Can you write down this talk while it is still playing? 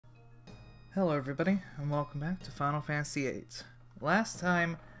Hello everybody, and welcome back to Final Fantasy VIII. Last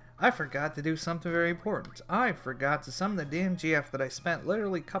time, I forgot to do something very important. I forgot to summon the damn GF that I spent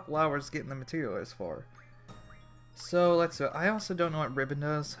literally a couple hours getting the materials for. So let's do it. I also don't know what ribbon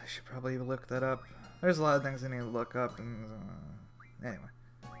does. I should probably look that up. There's a lot of things I need to look up, and anyway.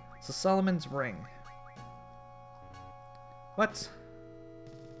 So Solomon's Ring. What?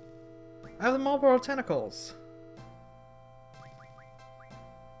 I have the Marlboro tentacles.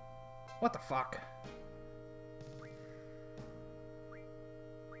 What the fuck?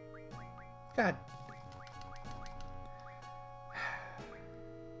 God.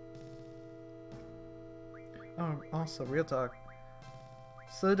 Oh, also, real talk.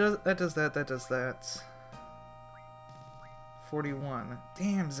 So that does that. 41.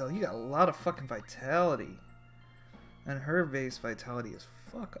 Damn, Zell, you got a lot of fucking vitality. And her base vitality is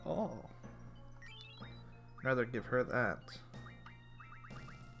fuck all. Rather give her that.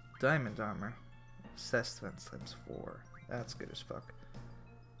 Diamond armor. Assessed defense times 4. That's good as fuck.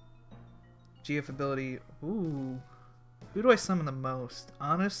 GF ability. Ooh. Who do I summon the most?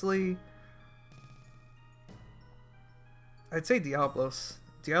 Honestly, I'd say Diablos.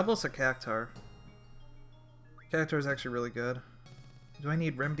 Diablos or Cactar. Cactar is actually really good. Do I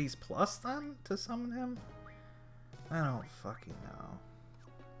need Remedies Plus then to summon him? I don't fucking know.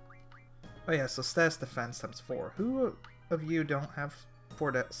 Oh yeah, so status defense times 4. Who of you don't have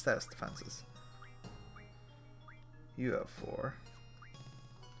 4 status defenses? You have 4.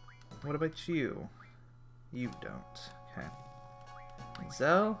 What about you? You don't. Okay. And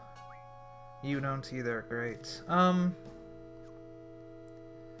Zell? You don't either. Great. Well,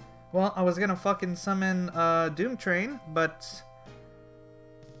 I was gonna fucking summon Doom Train, but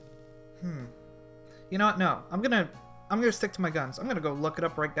you know what? No. I'm gonna stick to my guns. I'm gonna go look it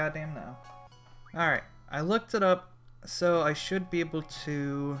up right goddamn now. Alright. I looked it up. So I should be able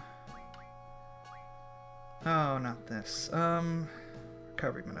to... Oh, not this.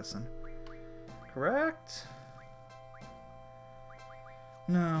 Recovery medicine. Correct?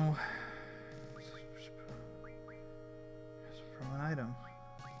 No. From an item.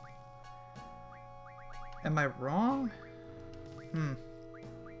 Am I wrong?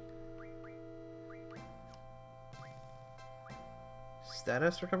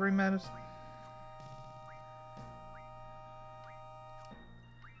 Status recovery medicine?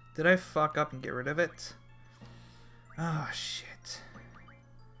 Did I fuck up and get rid of it? Oh, shit.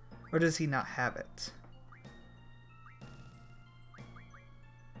 Or does he not have it?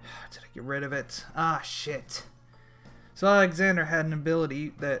 Did I get rid of it? Ah, shit. So Alexander had an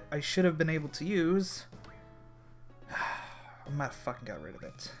ability that I should have been able to use. I might have fucking got rid of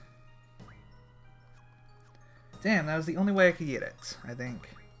it. Damn, that was the only way I could get it, I think.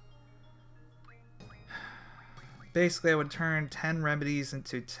 Basically, I would turn 10 remedies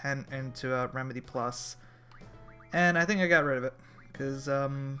into Remedy Plus. And I think I got rid of it. Because,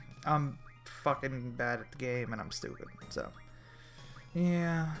 I'm fucking bad at the game and I'm stupid. So,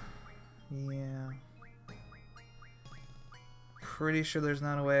 yeah. Pretty sure there's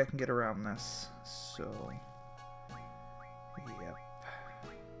not a way I can get around this. So, yep.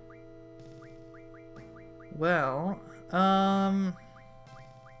 Well,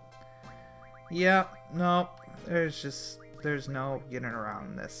 yeah, no. There's no getting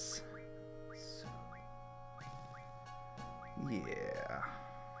around this. So, yeah.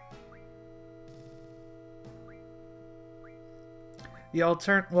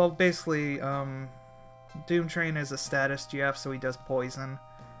 Well, basically, Doom Train is a status GF, so he does poison.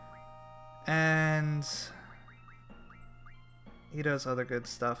 And he does other good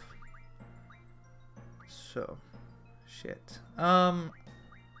stuff. So, shit.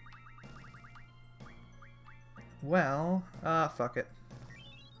 Well, fuck it.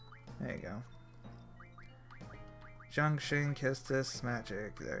 There you go. Junction, Kistis,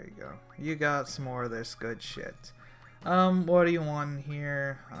 Magic. There you go. You got some more of this good shit. What do you want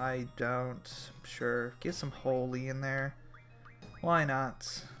here? I don't. Sure. Get some Holy in there. Why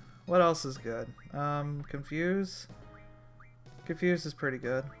not? What else is good? Confuse? Confuse is pretty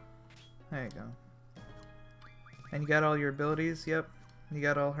good. There you go. And you got all your abilities? Yep. You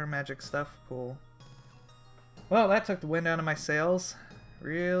got all her magic stuff? Cool. Well, that took the wind out of my sails.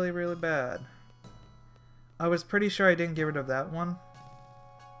 Really, really bad. I was pretty sure I didn't get rid of that one.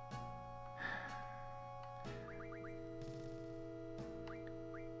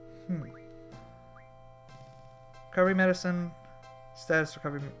 Recovery medicine. Status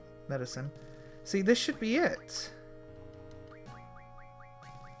recovery medicine. See, this should be it.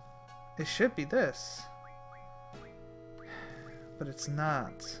 It should be this. But it's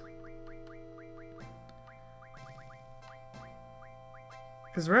not.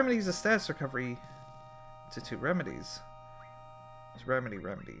 Because remedies is status recovery to 2 remedies. It's remedy.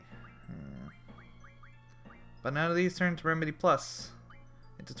 But none of these turn to remedy plus.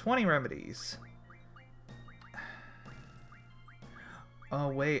 Into 20 remedies. Oh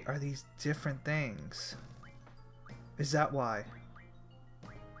wait, are these different things? Is that why?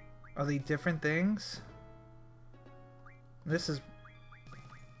 Are they different things? This is...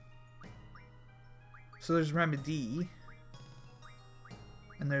 So there's remedy.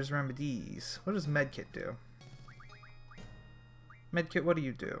 And there's remedies. What does medkit do? Medkit, what do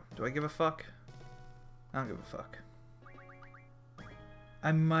you do? Do I give a fuck? I don't give a fuck.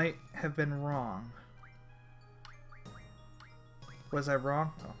 I might have been wrong. Was I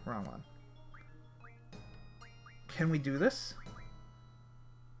wrong? Oh, wrong one. Can we do this?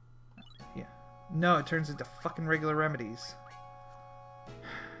 Yeah. No, it turns into fucking regular remedies.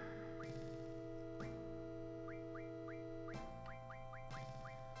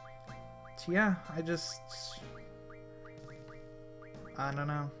 So yeah, I don't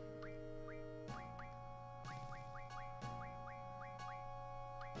know.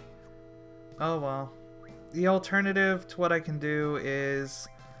 Oh well. The alternative to what I can do is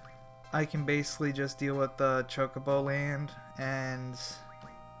I can basically just deal with the Chocobo land and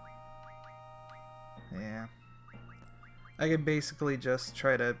yeah. I can basically just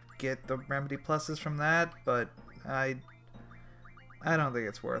try to get the remedy pluses from that, but I don't think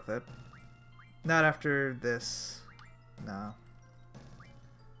it's worth it. Not after this. No.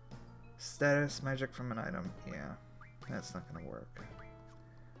 Status magic from an item. Yeah. That's not gonna work.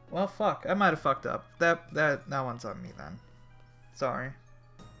 Well, fuck. I might have fucked up. That one's on me then. Sorry.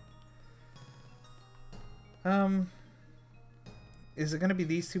 Is it gonna be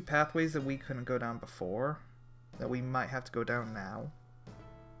these 2 pathways that we couldn't go down before? That we might have to go down now?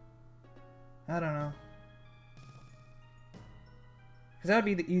 I don't know. Because that would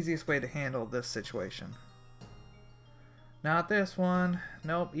be the easiest way to handle this situation. Not this one.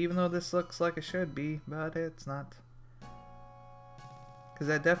 Nope, even though this looks like it should be, but it's not. Because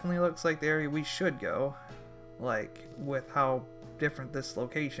that definitely looks like the area we should go. Like, with how different this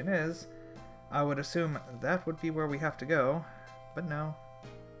location is, I would assume that would be where we have to go. But no.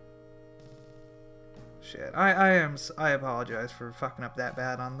 Shit. I apologize for fucking up that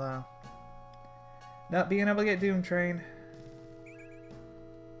bad on the... not being able to get Doom Train.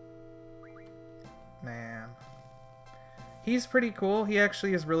 Man. He's pretty cool. He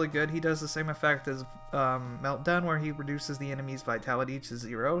actually is really good. He does the same effect as Meltdown, where he reduces the enemy's vitality to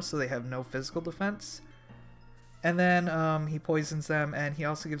 0, so they have no physical defense. And then he poisons them, and he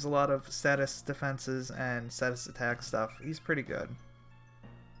also gives a lot of status defenses and status attack stuff. He's pretty good.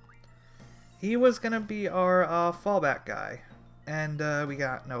 He was going to be our fallback guy, and we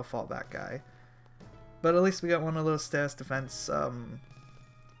got no fallback guy. But at least we got one of those status defense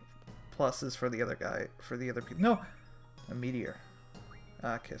pluses for the other guy, for the other people. No! A meteor.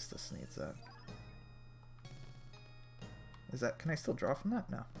 Kistis needs that. Is that... can I still draw from that?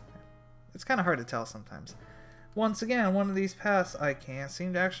 No. It's kind of hard to tell sometimes. Once again, one of these paths I can't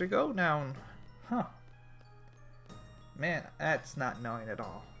seem to actually go down. Huh. Man, that's not knowing at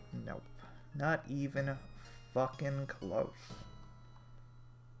all. Nope. Not even fucking close.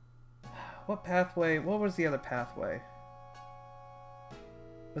 What pathway? What was the other pathway?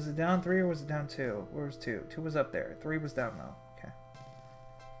 Was it down 3 or was it down 2? Where was 2? 2 was up there. 3 was down low. Okay.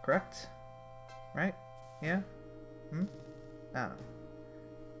 Correct? Right? Yeah? I don't know.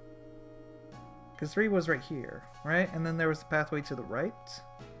 Because 3 was right here, right? And then there was the pathway to the right.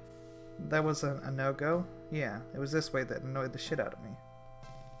 That was a no-go. Yeah, it was this way that annoyed the shit out of me.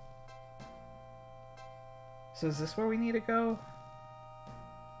 So is this where we need to go?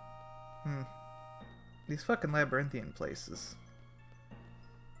 These fucking labyrinthian places.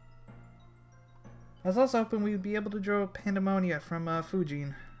 I was also hoping we'd be able to draw Pandemonia from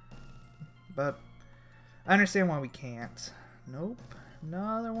Fujin. But I understand why we can't. Nope.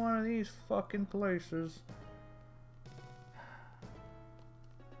 Another one of these fucking places.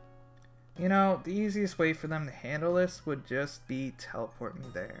 You know, the easiest way for them to handle this would just be teleport me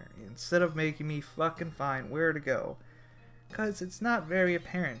there, instead of making me fucking find where to go. Because it's not very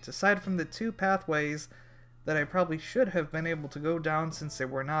apparent, aside from the 2 pathways that I probably should have been able to go down since they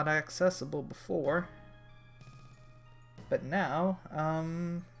were not accessible before. But now,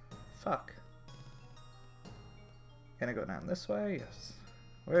 fuck. Can I go down this way? Yes.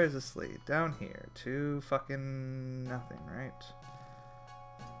 Where does this lead? Down here. To fucking nothing, right?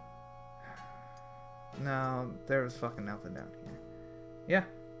 No, there was fucking nothing down here. Yeah,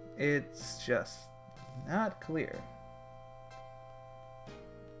 it's just not clear.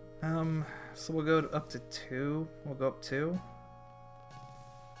 So we'll go up to 2. We'll go up 2.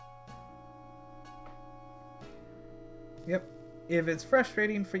 Yep. If it's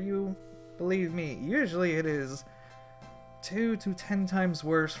frustrating for you, believe me, usually it is 2 to 10 times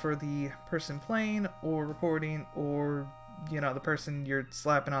worse for the person playing or recording, or, you know, the person you're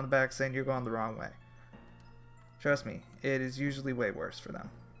slapping on the back saying you're going the wrong way. Trust me, it is usually way worse for them.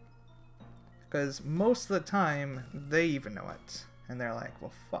 Because most of the time, they even know it. And they're like,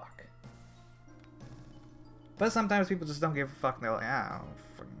 well, fuck. But sometimes people just don't give a fuck and they're like, I don't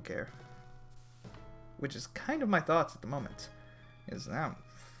fucking care. Which is kind of my thoughts at the moment. Is I don't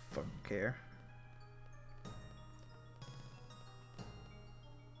fucking care.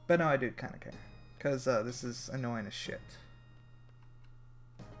 But no, I do kind of care. Because this is annoying as shit.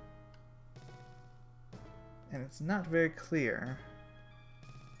 And it's not very clear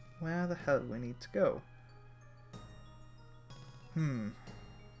where the hell we need to go. And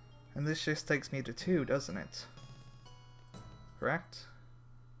this just takes me to 2, doesn't it? Correct?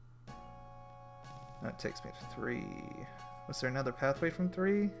 That takes me to 3. Was there another pathway from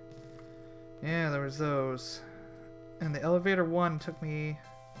 3? Yeah, there was those. And the elevator 1 took me...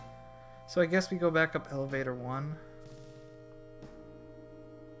 So I guess we go back up elevator 1.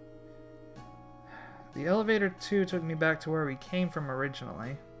 The elevator 2 took me back to where we came from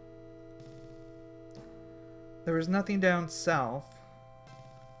originally. There was nothing down south.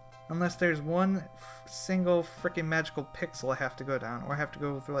 Unless there's one single freaking magical pixel I have to go down. Or I have to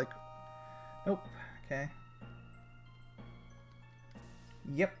go through like... Nope. Okay.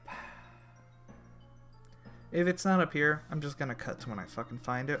 Yep. If it's not up here, I'm just gonna cut to when I fucking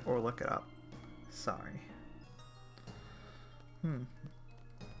find it or look it up. Sorry.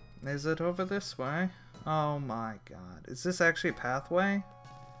 Is it over this way? Oh my god. Is this actually a pathway?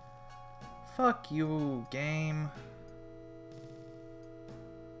 Fuck you, game.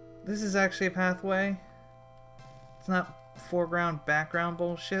 This is actually a pathway? It's not foreground, background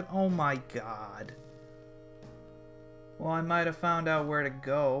bullshit? Oh my god. Well, I might have found out where to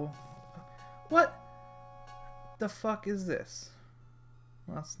go. What the fuck is this?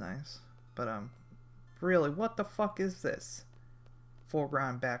 Well, that's nice. But, really, what the fuck is this?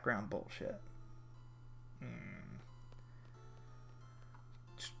 Foreground, background bullshit.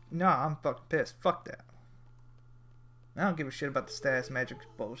 No, I'm fucking pissed. Fuck that. I don't give a shit about the status magic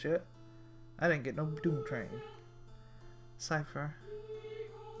bullshit. I didn't get no Doom Train. Seifer.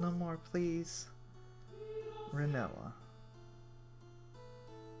 No more, please. Renoa.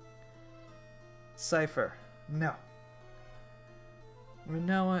 Seifer. No.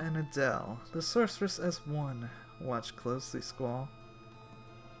 Renoa and Adel. The sorceress as one. Watch closely, Squall.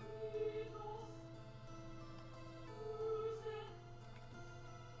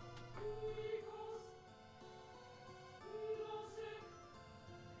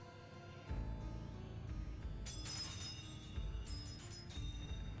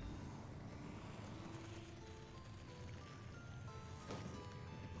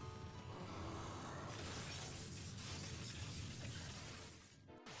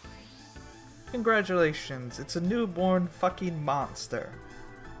 Congratulations, it's a newborn fucking monster.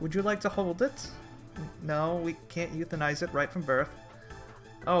 Would you like to hold it? No, we can't euthanize it right from birth.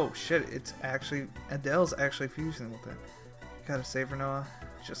 Oh shit, it's actually... Adel's actually fusing with it. Gotta save Renoa.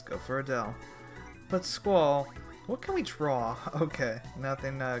 Just go for Adel. But Squall, what can we draw? Okay,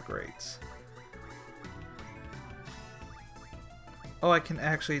 nothing great. Oh, I can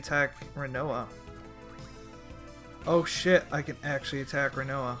actually attack Renoa. Oh shit, I can actually attack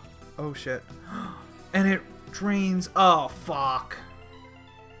Renoa. Oh shit. And it drains... Oh, fuck.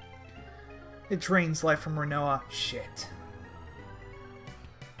 It drains life from Renoa. Shit.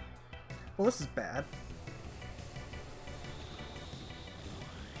 Well, this is bad.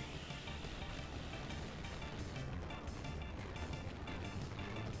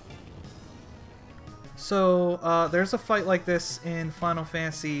 So, there's a fight like this in Final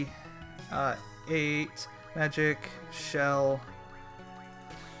Fantasy VIII, Magic, Shell,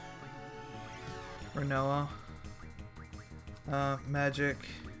 Renoa. Magic.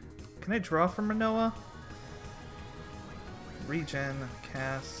 Can I draw from Renoa? Regen,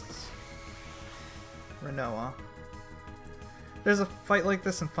 casts, Renoa. There's a fight like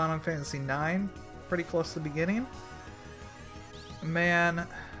this in Final Fantasy IX, pretty close to the beginning. Man,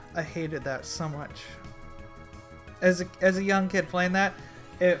 I hated that so much. As a young kid playing that,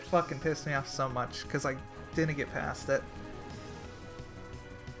 it fucking pissed me off so much because I didn't get past it.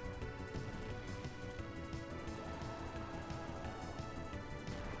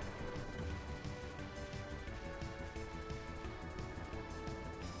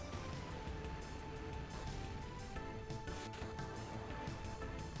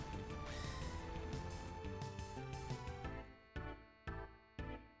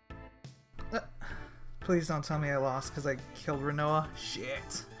 Please don't tell me I lost because I killed Renoa.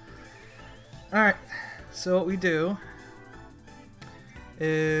 Shit. Alright, so what we do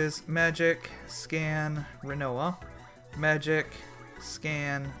is magic, scan Renoa, magic,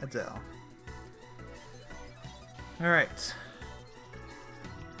 scan Adel. Alright.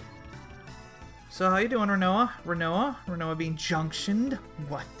 So how you doing, Renoa? Renoa being junctioned.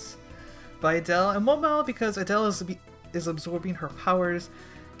 What? By Adel. And well, because Adel is absorbing her powers,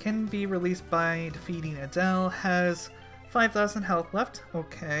 can be released by defeating Adel. Has 5,000 health left.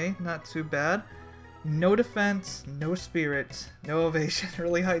 Okay, not too bad. No defense, no spirit, no evasion,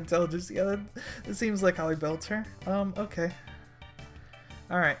 really high intelligence. Yeah, that seems like how I built her. Okay.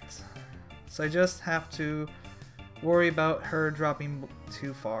 Alright. So I just have to worry about her dropping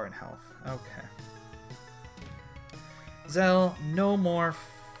too far in health. Okay. Zell, no more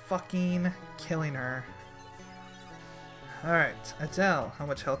fucking killing her. Alright, Adel, how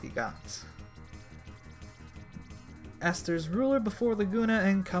much health you got? Esther's ruler before Laguna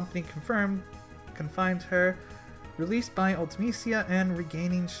and company confined her. Released by Ultimecia and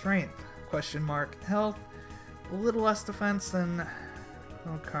regaining strength. Question mark. Health. A little less defense than...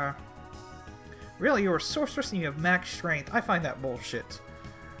 Okay. Really, you're a sorceress and you have max strength. I find that bullshit.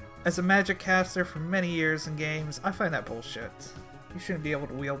 As a magic caster for many years in games, I find that bullshit. You shouldn't be able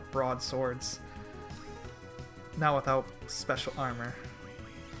to wield broadswords. Not without special armor.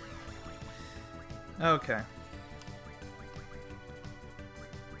 Okay.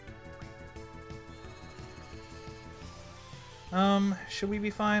 Should we be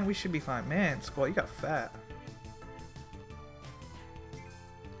fine? We should be fine. Man, Squall, you got fat.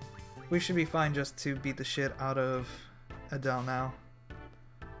 We should be fine just to beat the shit out of Adel now.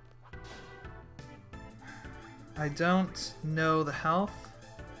 I don't know the health.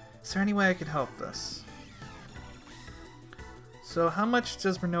 Is there any way I could help this? So how much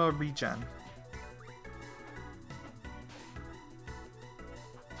does Renoa regen?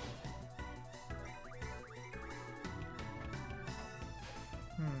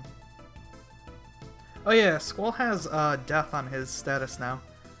 Oh yeah, Squall has death on his status now.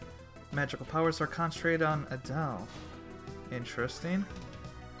 Magical powers are concentrated on Adel. Interesting.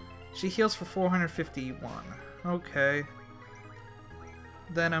 She heals for 451. Okay.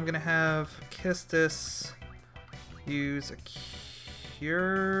 Then I'm gonna have Kistis use a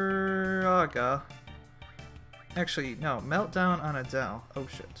Curaga. Actually, no, Meltdown on Adel. Oh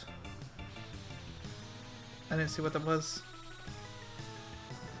shit. I didn't see what that was.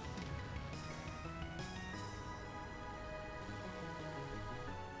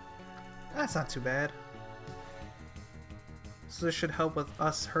 That's not too bad. So this should help with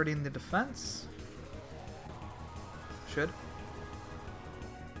us hurting the defense. Should.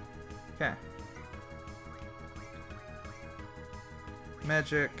 Okay.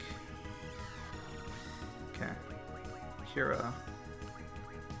 Magic. Okay. Cura.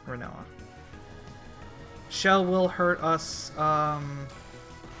 Renoa. Shell will hurt us.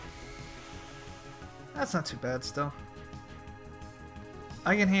 That's not too bad still.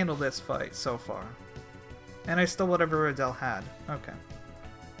 I can handle this fight so far. And I stole whatever Adel had. Okay.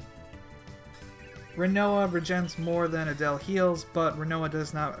 Renoa regens more than Adel heals, but Renoa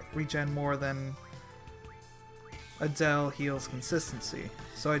does not regen more than Adel heals consistency.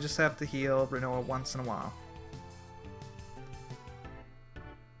 So I just have to heal Renoa once in a while.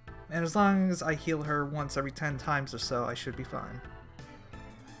 And as long as I heal her once every 10 times or so, I should be fine.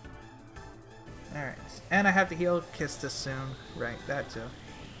 Alright. And I have to heal Kistis soon. Right, that too.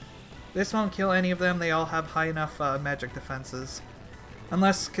 This won't kill any of them. They all have high enough magic defenses.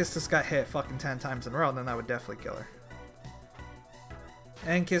 Unless Kistis got hit fucking 10 times in a row, then that would definitely kill her.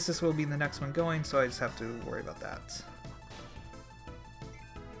 And Kistis will be the next one going, so I just have to worry about that.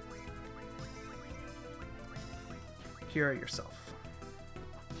 Cure yourself.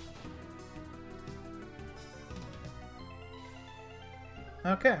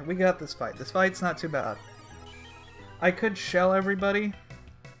 Okay, we got this fight. This fight's not too bad. I could shell everybody.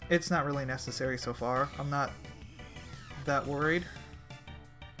 It's not really necessary so far. I'm not that worried.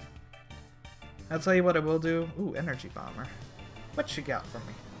 I'll tell you what I will do. Ooh, energy bomber. What she got from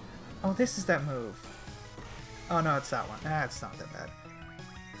me? Oh, this is that move. Oh no, it's that one. Ah, it's not that bad.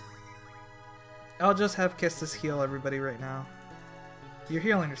 I'll just have Kistis heal everybody right now. You're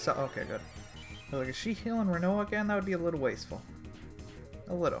healing yourself. Okay, good. Like, is she healing Renoa again? That would be a little wasteful.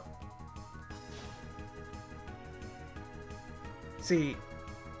 A little. See,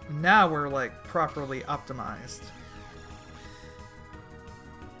 now we're like properly optimized.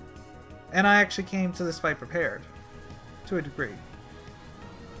 And I actually came to this fight prepared. To a degree.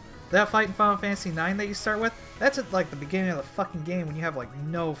 That fight in Final Fantasy IX that you start with, that's at like the beginning of the fucking game when you have like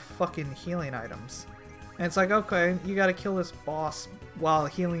no fucking healing items. And it's like, okay, you gotta kill this boss while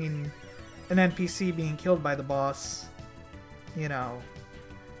healing an NPC being killed by the boss. You know,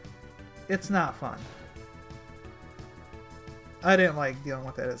 it's not fun. I didn't like dealing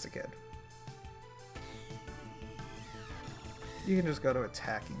with it as a kid. You can just go to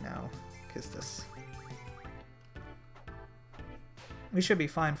attacking now. Kiss this. We should be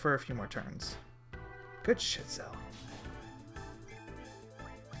fine for a few more turns. Good shit, Zell.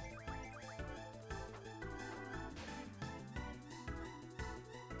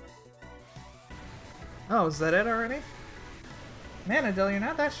 Oh, is that it already? Man, Adel, you're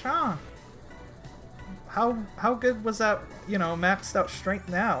not that strong. How good was that, you know, maxed out strength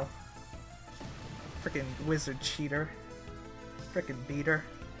now? Freaking wizard cheater. Freaking beater.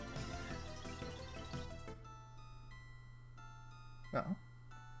 Uh-oh.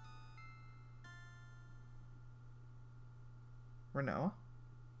 Renoa?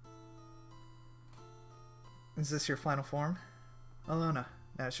 Is this your final form? Alona,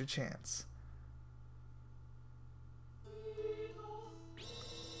 now's your chance.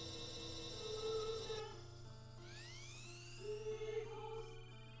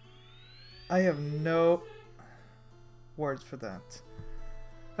 I have no words for that.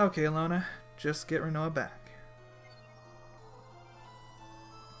 Okay, Alona, just get Renoa back.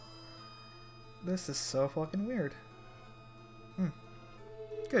 This is so fucking weird.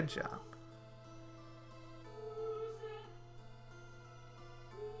 Good job.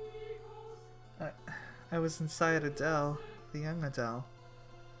 I was inside Adel, the young Adel.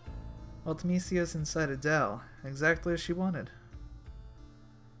 Ultimecia's inside Adel, exactly as she wanted.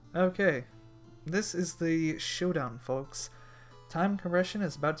 Okay, this is the showdown, folks. Time compression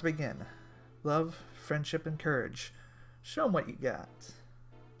is about to begin. Love, friendship, and courage. Show 'em what you got.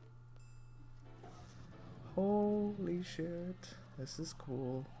 Holy shit, this is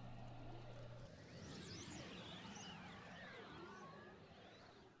cool.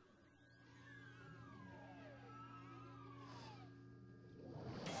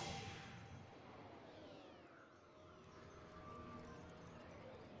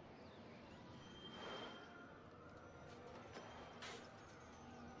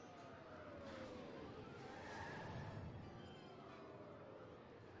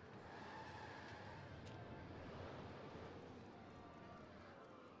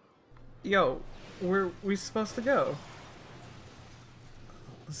 Yo, where are we supposed to go?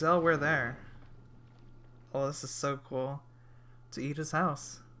 Zell, we're there. Oh, this is so cool. To Ida's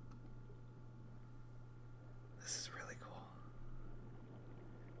house. This is really cool.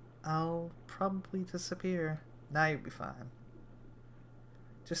 I'll probably disappear. Now you'll be fine.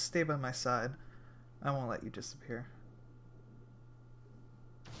 Just stay by my side. I won't let you disappear.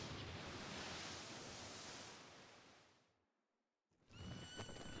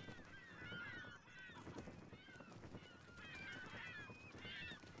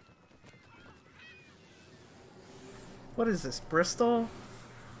 What is this, Bristol?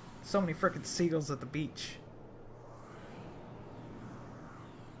 So many frickin' seagulls at the beach.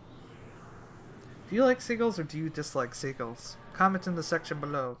 Do you like seagulls or do you dislike seagulls? Comment in the section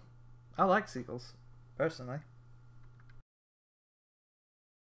below. I like seagulls, personally.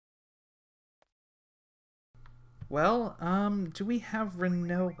 Well, do we have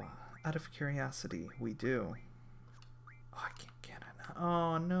Renoa? Out of curiosity, we do. Oh, I can't get it now.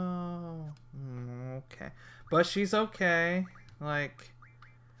 Oh, no. Okay. But she's okay. Like,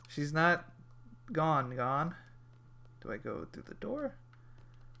 she's not gone. Do I go through the door?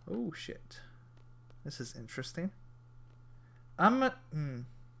 Oh, shit. This is interesting. Oh. I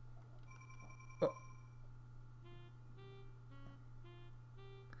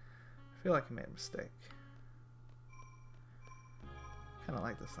feel like I made a mistake. Kind of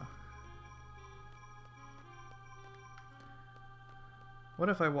like this, though. What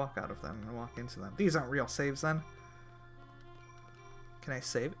if I walk out of them and walk into them? These aren't real saves then. Can I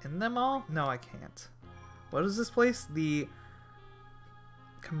save in them all? No, I can't. What is this place? The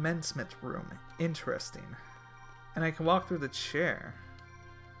commencement room. Interesting. And I can walk through the chair.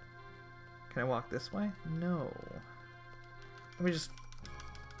 Can I walk this way? No. Let me just...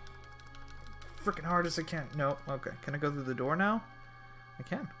 freaking hard as I can. No. Okay. Can I go through the door now? I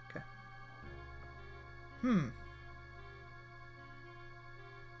can. Okay.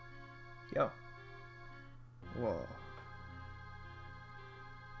 Yo. Whoa.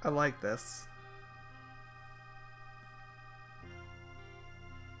 I like this.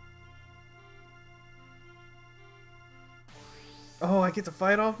 Oh, I get to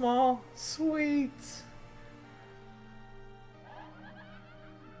fight off Maul? Sweet!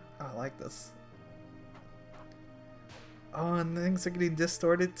 I like this. Oh, and things are getting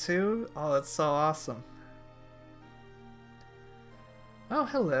distorted too? Oh, that's so awesome. Oh,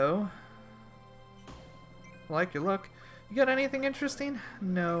 hello. Like your look. You got anything interesting?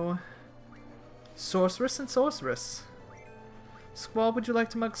 No. Sorceress and sorceress. Squall, would you like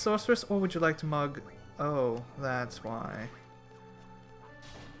to mug sorceress or would you like to mug... Oh, that's why.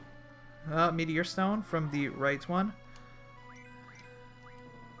 Meteor stone from the right one.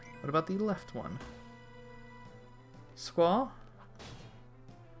 What about the left one? Squall?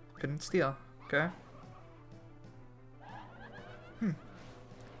 Couldn't steal. Okay.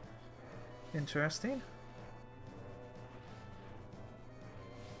 Interesting.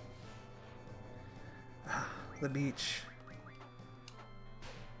 The beach.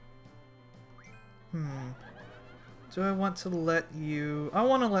 Do I want to let you... I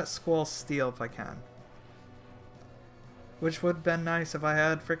want to let Squall steal if I can. Which would have been nice if I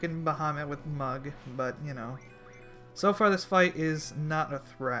had freaking Bahamut with Mug, but, you know. So far this fight is not a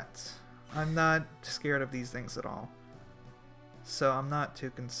threat. I'm not scared of these things at all. So I'm not too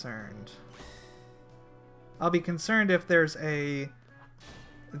concerned. I'll be concerned if there's a...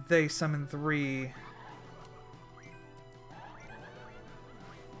 They summon 3...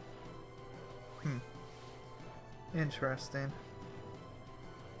 Interesting.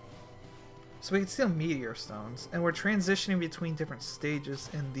 So we can steal meteor stones, and we're transitioning between different stages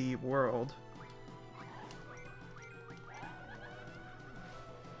in the world.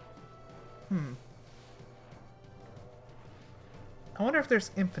 I wonder if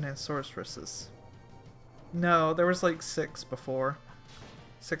there's infinite sorceresses. No, there was like 6 before.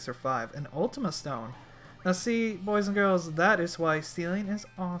 6 or 5. An Ultima stone. Now see, boys and girls, that is why stealing is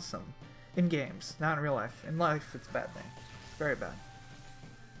awesome. In games, not in real life. In life, it's a bad thing. Very bad.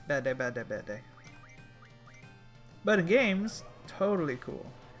 Bad day, bad day, bad day. But in games, totally cool.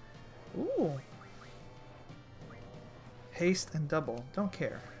 Ooh. Haste and double. Don't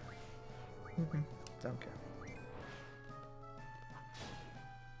care. Don't care.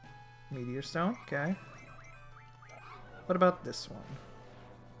 Meteor stone. Okay. What about this one?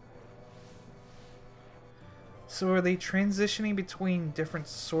 So are they transitioning between different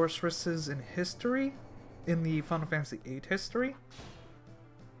sorceresses in history? In the Final Fantasy VIII history?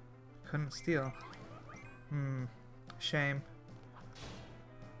 Couldn't steal. Shame.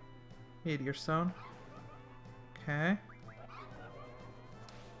 Meteor stone. Okay.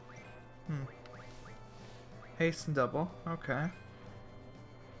 Haste and double. Okay.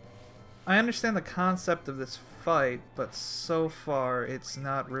 I understand the concept of this fight, but so far it's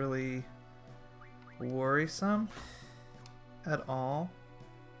not really worrisome at all.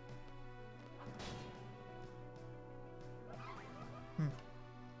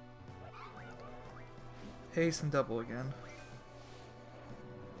 Haste and double again.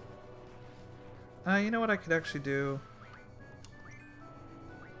 You know what I could actually do?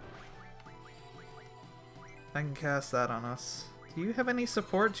 I can cast that on us. Do you have any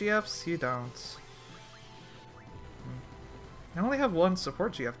support GFs? You don't. I only have 1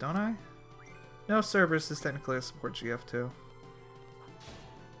 support GF, don't I? No, Cerberus is technically a support GF too.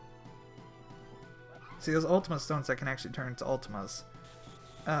 See, those Ultima stones I can actually turn into Ultimas.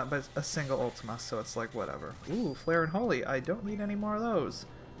 But a single Ultima, so it's like whatever. Ooh, Flare and Holy. I don't need any more of those.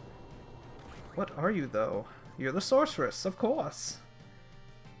 What are you, though? You're the sorceress, of course.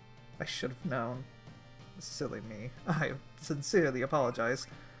 I should have known. Silly me. I sincerely apologize.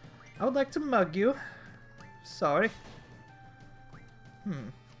 I would like to mug you. Sorry.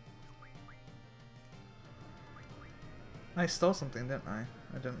 I stole something, didn't I?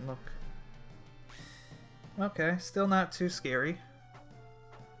 I didn't look. Okay, still not too scary.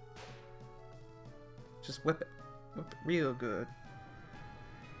 Just whip it. Whip it real good.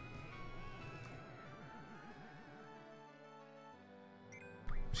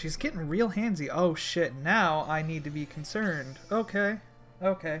 She's getting real handsy. Oh shit, now I need to be concerned. Okay.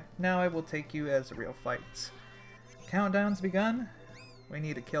 Okay, now I will take you as a real fight. Countdown's begun. We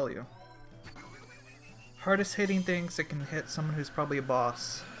need to kill you. Hardest hitting things that can hit someone who's probably a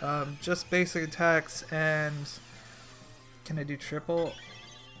boss. Just basic attacks and... Can I do triple?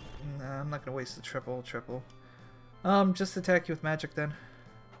 Nah, I'm not gonna waste the triple. Just attack you with magic then.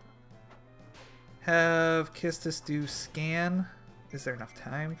 Have Kistis do scan. Is there enough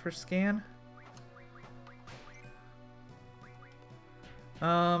time for scan?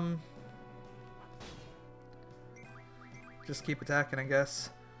 Just keep attacking, I guess.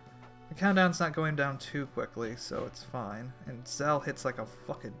 The countdown's not going down too quickly, so it's fine. And Zell hits like a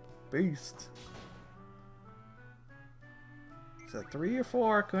fucking beast. Is that 3 or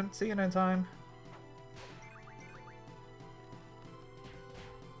 4? Couldn't see it in time.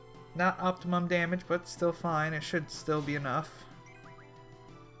 Not optimum damage, but still fine. It should still be enough.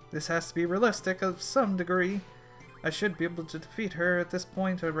 This has to be realistic of some degree. I should be able to defeat her at this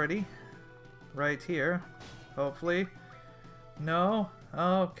point already. Right here. Hopefully. No?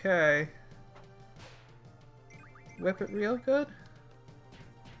 Okay. Whip it real good?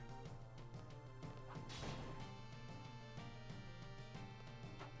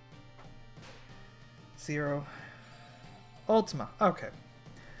 Zero. Ultima. Okay.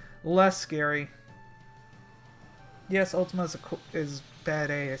 Less scary. Yes, Ultima is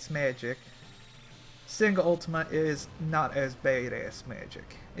badass magic. Single Ultima is not as badass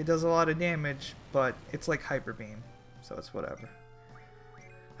magic. It does a lot of damage, but it's like Hyper Beam, so it's whatever.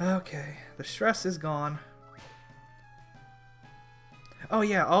 Okay, the stress is gone. Oh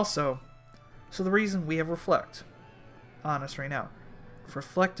yeah, also, so the reason we have Reflect on us right now.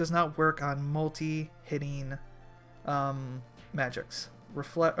 Reflect does not work on multi-hitting magics.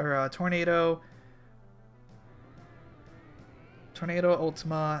 Tornado,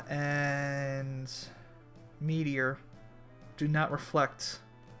 Ultima, and Meteor do not reflect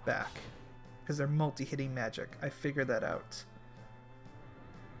back because they're multi-hitting magic. I figured that out.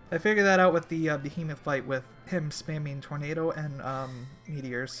 I figured that out with the Behemoth fight with him spamming Tornado and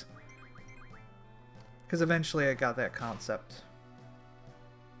Meteors. Because eventually I got that concept.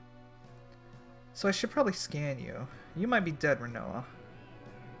 So I should probably scan you. You might be dead, Renoa.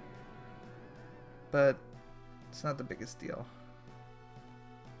 But it's not the biggest deal.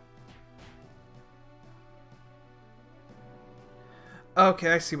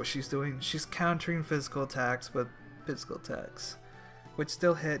 Okay, I see what she's doing. She's countering physical attacks with physical attacks, which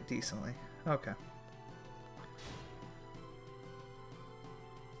still hit decently. Okay.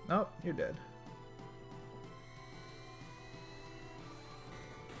 Oh, you're dead.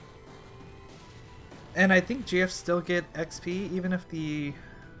 And I think GFs still get XP even if the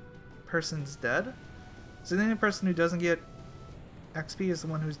person's dead. So the only person who doesn't get XP is the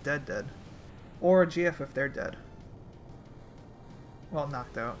one who's dead. Or a GF if they're dead. Well,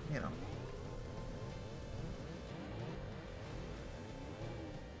 knocked out, you know.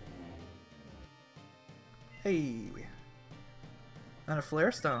 Hey! And a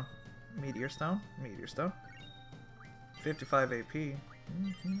Flare Stone. Meteor Stone. 55 AP.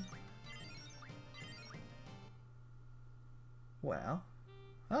 Well.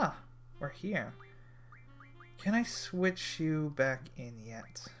 Ah! We're here. Can I switch you back in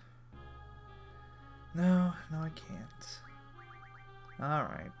yet? No, I can't.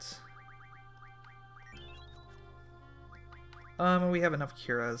 Alright. We have enough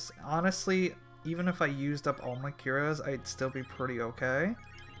Curas. Honestly, even if I used up all my Curas, I'd still be pretty okay.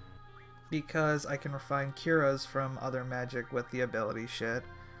 Because I can refine Curas from other magic with the ability shit.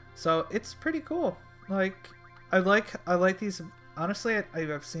 So, it's pretty cool. Like, I like these. Honestly,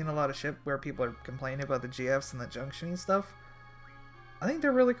 I've seen a lot of shit where people are complaining about the GFs and the junctioning stuff. I think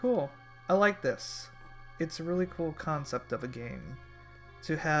they're really cool. I like this. It's a really cool concept of a game.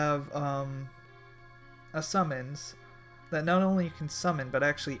 To have a summons that not only you can summon but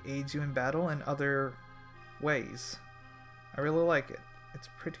actually aids you in battle in other ways. I really like it. It's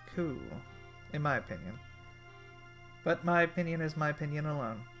pretty cool, in my opinion. But my opinion is my opinion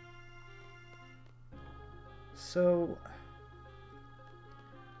alone. So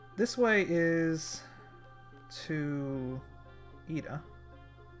this way is to Ida,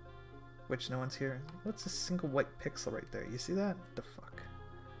 which no one's here. What's this single white pixel right there? You see that? The fuck?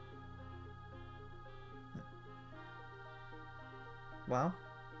 Well.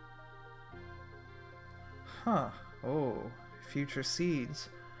 Huh. Oh. Future seeds.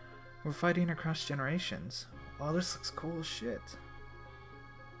 We're fighting across generations. Oh, this looks cool as shit.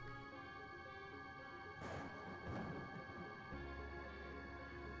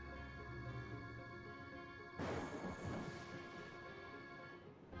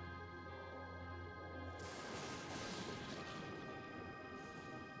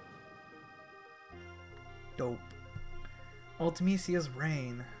 Dope. Ultimecia's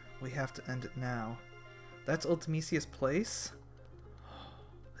reign. We have to end it now. That's Ultimecia's place?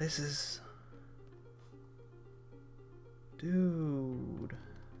 This is... Dude.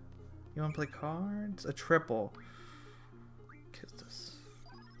 You wanna play cards? A triple. Kiss this.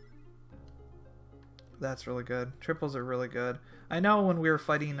 That's really good. Triples are really good. I know when we were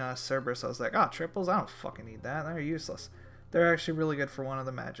fighting Cerberus, I was like, triples? I don't fucking need that. They're useless. They're actually really good for one of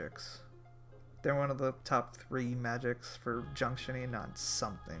the magics. They're one of the top 3 magics for junctioning on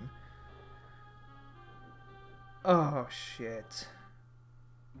something. Oh, shit.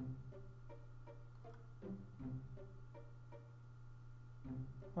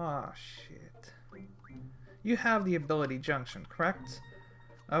 Oh, shit. You have the ability junction, correct?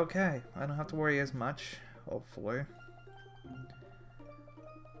 Okay, I don't have to worry as much, hopefully.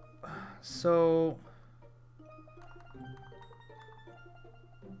 So...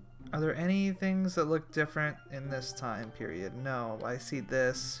 Are there any things that look different in this time period? No, I see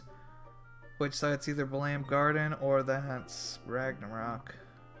this. Which that's either Blam Garden or that's Ragnarok.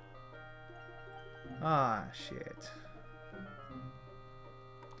 Ah, shit.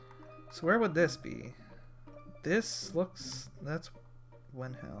 So where would this be? This looks... That's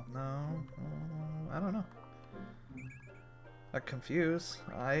Windhill. No, I don't know. I'm confused.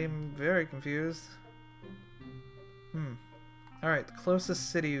 I'm very confused. Alright, the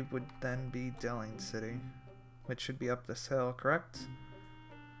closest city would then be Delling City, which should be up this hill, correct?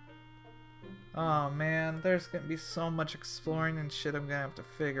 Oh man, there's gonna be so much exploring and shit I'm gonna have to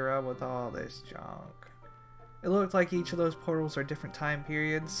figure out with all this junk. It looked like each of those portals are different time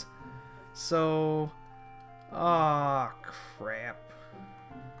periods, so... Ah, crap.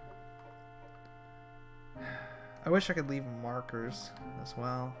 I wish I could leave markers as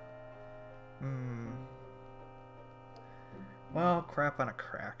well. Well, crap on a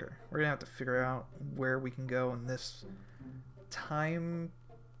cracker. We're gonna have to figure out where we can go in this time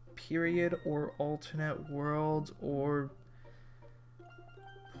period or alternate world or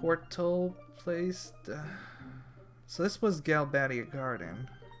portal place. So this was Galbadia Garden.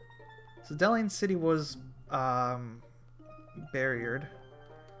 So Delling City was barriered.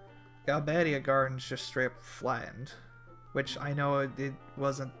 Galbadia Garden's just straight up flattened, which I know it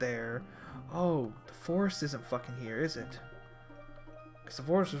wasn't there. Oh, the forest isn't fucking here, is it? Because the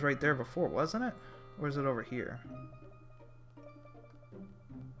forest was right there before, wasn't it? Or is it over here?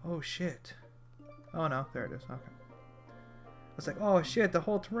 Oh shit. Oh no, there it is. Okay. I was like, oh shit, the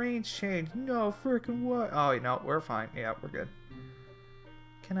whole terrain's changed. No, freaking what? Oh, no, we're fine. Yeah, we're good.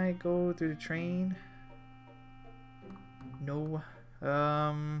 Can I go through the train? No.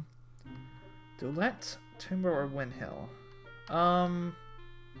 Dulet, Timber, or Windhill? Dulet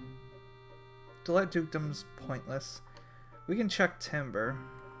Dukedom's pointless. We can check Timber.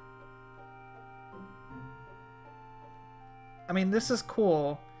 I mean, this is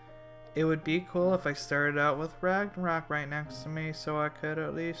cool. It would be cool if I started out with Ragnarok right next to me so I could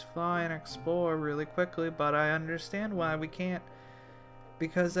at least fly and explore really quickly, but I understand why we can't.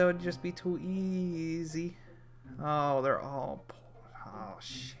 Because that would just be too easy. Oh, they're all... Oh,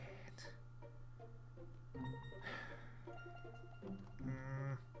 shit.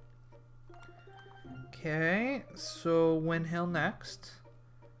 Okay, so Windhill next.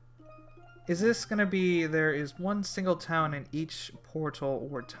 Is this gonna be there is one single town in each portal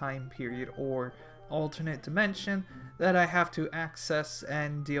or time period or alternate dimension that I have to access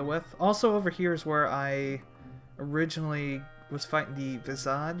and deal with? Also over here is where I originally was fighting the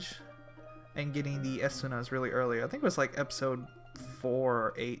Visage and getting the Esunas really early. I think it was like episode 4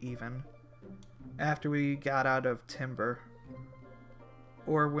 or 8 even. After we got out of Timber.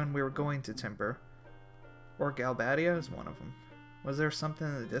 Or when we were going to Timber. Or Galbadia is one of them. Was there something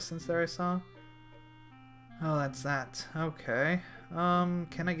in the distance there I saw? Oh, that's that. Okay.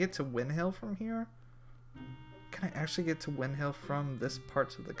 Can I get to Windhill from here? Can I actually get to Windhill from this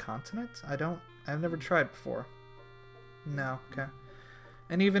part of the continent? I've never tried before. No, okay.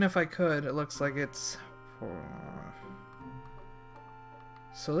 And even if I could, it looks like it's...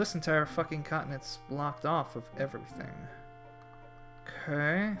 So this entire fucking continent's blocked off of everything.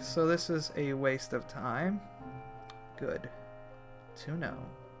 Okay, so this is a waste of time. Good to know.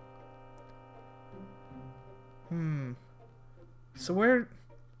 So where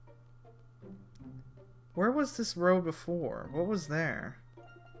was this road before? What was there?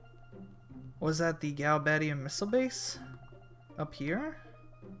 Was that the Galbadia missile base? Up here?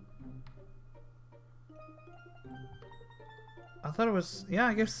 I thought it was... Yeah,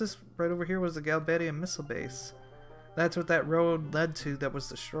 I guess this right over here was the Galbadia missile base. That's what that road led to that was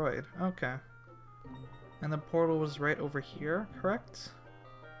destroyed. Okay. And the portal was right over here, correct?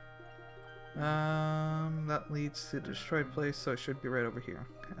 That leads to the destroyed place, so it should be right over here.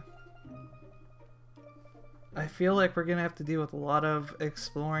 Okay. I feel like we're gonna have to deal with a lot of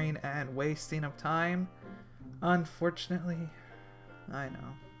exploring and wasting of time. Unfortunately, I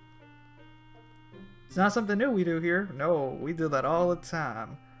know. It's not something new we do here. No, we do that all the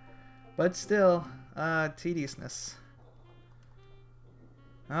time. But still, tediousness.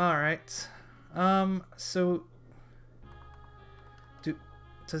 Alright. So...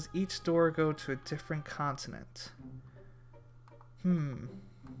 Does each door go to a different continent?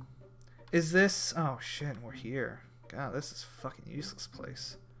 Is this... Oh shit, we're here. God, this is a fucking useless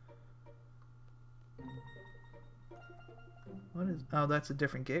place. What is... Oh, that's a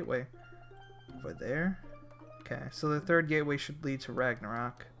different gateway. Over there? Okay, so the third gateway should lead to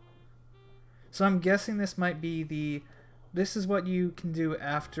Ragnarok. So I'm guessing this might be the... This is what you can do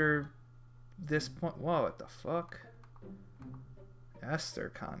after this point. Whoa, what the fuck? Esther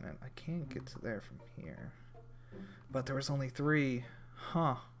Continent. I can't get to there from here. But there was only 3.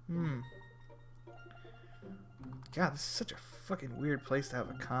 Huh. God, this is such a fucking weird place to have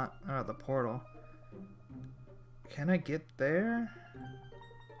a the portal. Can I get there?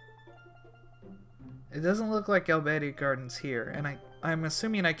 It doesn't look like Albania Gardens here, and I'm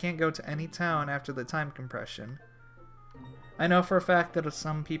assuming I can't go to any town after the time compression. I know for a fact that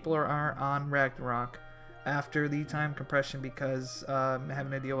some people are on Ragnarok after the time compression because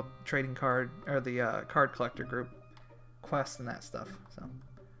having to deal with trading card or the card collector group quest and that stuff. So,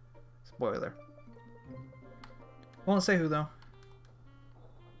 spoiler. Won't say who though.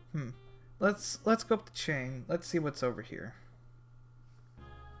 Let's go up the chain. Let's see what's over here.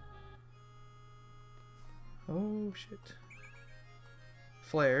 Oh shit.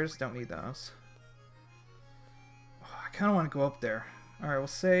 Flares, don't need those. Oh, I kind of want to go up there. All right, we'll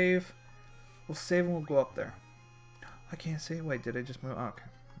save. We'll save and we'll go up there. I can't save. Wait, did I just move? Oh, okay.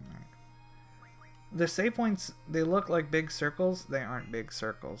 All right. The save points, they look like big circles. They aren't big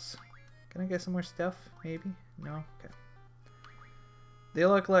circles. Can I get some more stuff? Maybe? No? Okay. They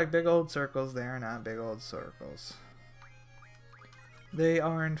look like big old circles. They are not big old circles. They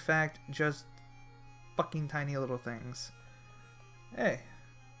are, in fact, just fucking tiny little things. Hey.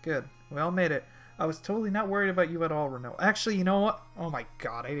 Good. We all made it. I was totally not worried about you at all, Renault. Actually, you know what? Oh my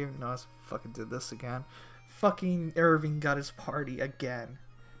god, I didn't even know I fucking did this again. Fucking Irving got his party again.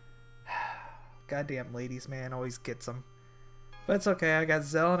 Goddamn ladies, man, always gets them. But it's okay, I got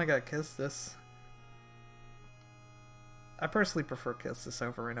Zell and I got Kistis. I personally prefer Kistis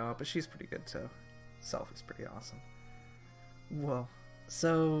over Renault, but she's pretty good too. Self is pretty awesome. Whoa.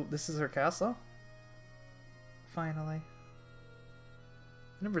 So, this is her castle? Finally.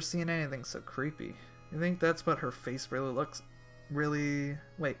 I've never seen anything so creepy. You think that's what her face really looks... Really...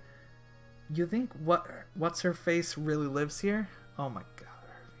 Wait. You think what's her face really lives here? Oh my god,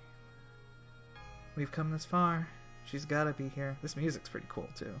 Irving. We've come this far. She's gotta be here. This music's pretty cool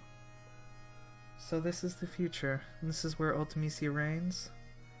too. So this is the future. This is where Ultimecia reigns.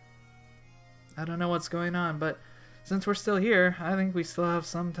 I don't know what's going on, but since we're still here, I think we still have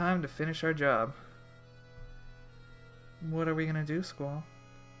some time to finish our job. What are we gonna do, Squall?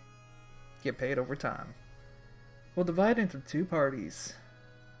 Get paid over time. We'll divide into 2 parties.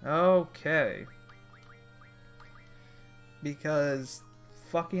 Okay. Because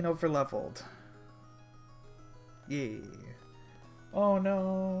fucking overleveled. Yeah. Oh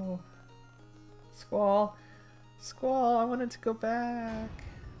no. Squall. Squall, I wanted to go back.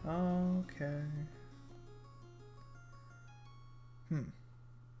 Okay.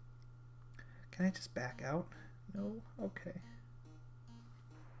 Can I just back out? No? Okay.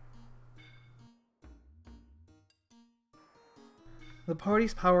 The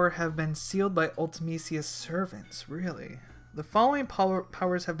party's power have been sealed by Ultimecia's servants. Really? The following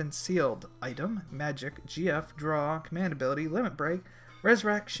powers have been sealed. Item, Magic, GF, Draw, Command Ability, Limit Break,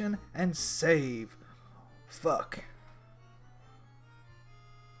 Resurrection, and Save. Fuck.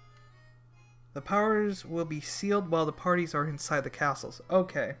 The powers will be sealed while the parties are inside the castles.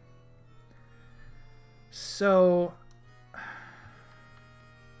 Okay. So...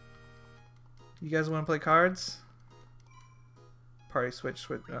 You guys want to play cards? Party switch.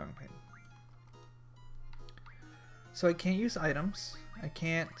 Oh, okay. So I can't use items. I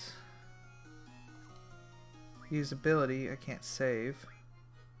can't use ability. I can't save.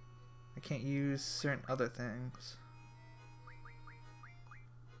 I can't use certain other things.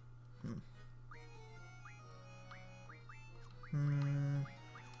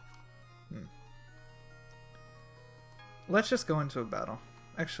 Let's just go into a battle.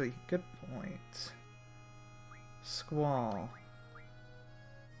 Actually, good point. Squall.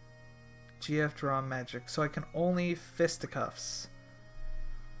 GF draw magic. So I can only fisticuffs.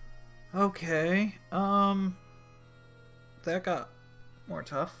 Okay. That got more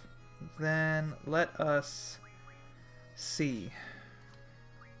tough. Then let us see.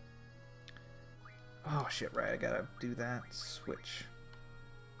 Oh shit, right, I gotta do that. Switch.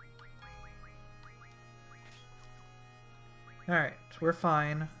 Alright, we're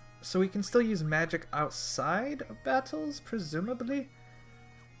fine. So we can still use magic outside of battles, presumably?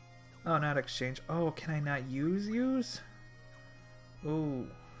 Oh, not exchange. Oh, can I not use? Ooh.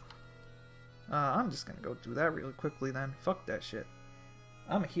 I'm just gonna go do that really quickly then. Fuck that shit.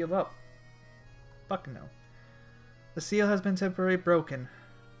 I'm gonna heal up. Fuck no. The seal has been temporarily broken.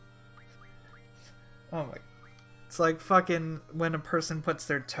 Oh my. It's like fucking when a person puts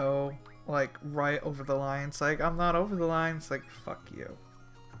their toe like right over the line. It's like, I'm not over the line. It's like, fuck you.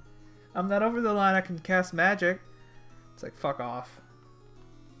 I'm not over the line. I can cast magic. It's like, fuck off.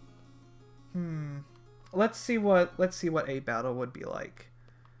 let's see what a battle would be like.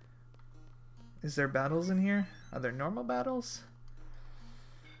 Is there battles in here? Are there normal battles?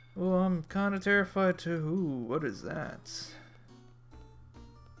 Oh, I'm kind of terrified too. Ooh, what is that?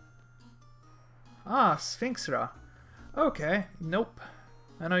 Ah, Sphinxra. Okay, nope.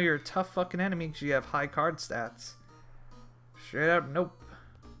 I know you're a tough fucking enemy because you have high card stats. Straight up, nope.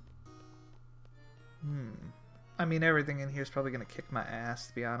 I mean, everything in here is probably going to kick my ass,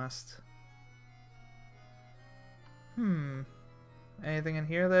 to be honest. Anything in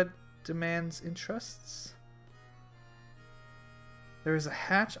here that demands interests? There is a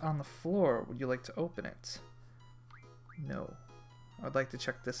hatch on the floor. Would you like to open it? No. I'd like to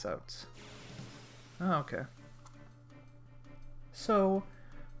check this out. Oh, okay. So,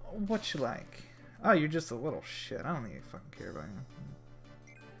 what you like? Oh, you're just a little shit. I don't even fucking care about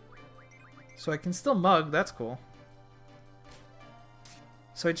you. So I can still mug. That's cool.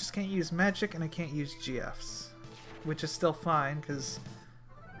 So I just can't use magic and I can't use GFs. Which is still fine, because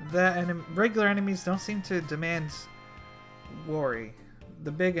regular enemies don't seem to demand worry.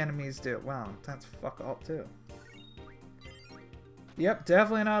 The big enemies do. Wow, that's fuck all too. Yep,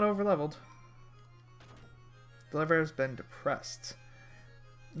 definitely not overleveled. The lever has been depressed.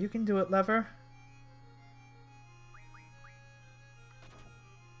 You can do it, lever.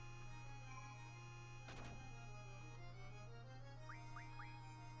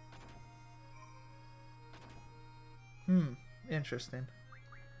 Interesting.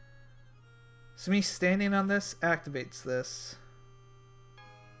 So me standing on this activates this.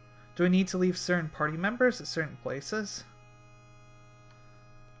 Do I need to leave certain party members at certain places?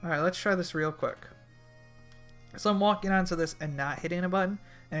 Alright, let's try this real quick. So I'm walking onto this and not hitting a button,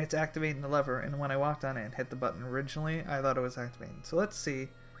 and it's activating the lever, and when I walked on it and hit the button originally, I thought it was activating. So let's see.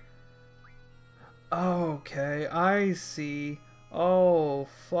 Okay, I see. Oh,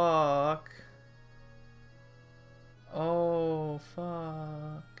 fuck. Oh,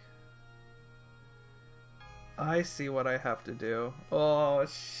 fuck. I see what I have to do. Oh,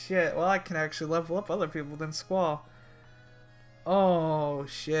 shit. Well, I can actually level up other people than Squall. Oh,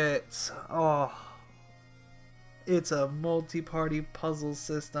 shit. Oh. It's a multi-party puzzle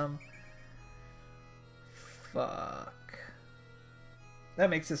system. Fuck. That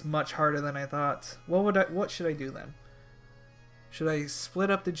makes this much harder than I thought. What should I do then? Should I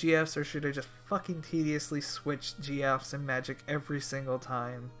split up the GFs, or should I just fucking tediously switch GFs and magic every single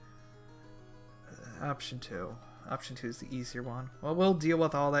time? Option 2. Option 2 is the easier one. Well, we'll deal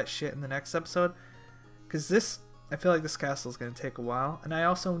with all that shit in the next episode. Because I feel like this castle is going to take a while. And I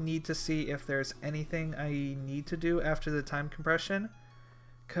also need to see if there's anything I need to do after the time compression.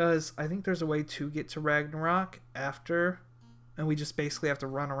 Because I think there's a way to get to Ragnarok after. And we just basically have to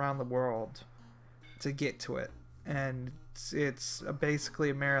run around the world to get to it. And it's basically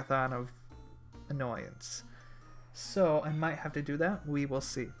a marathon of annoyance. So I might have to do that. We will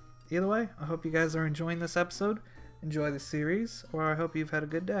see. Either way, I hope you guys are enjoying this episode. Enjoy the series. Or I hope you've had a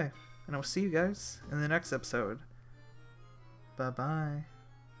good day. And I'll see you guys in the next episode. Bye-bye.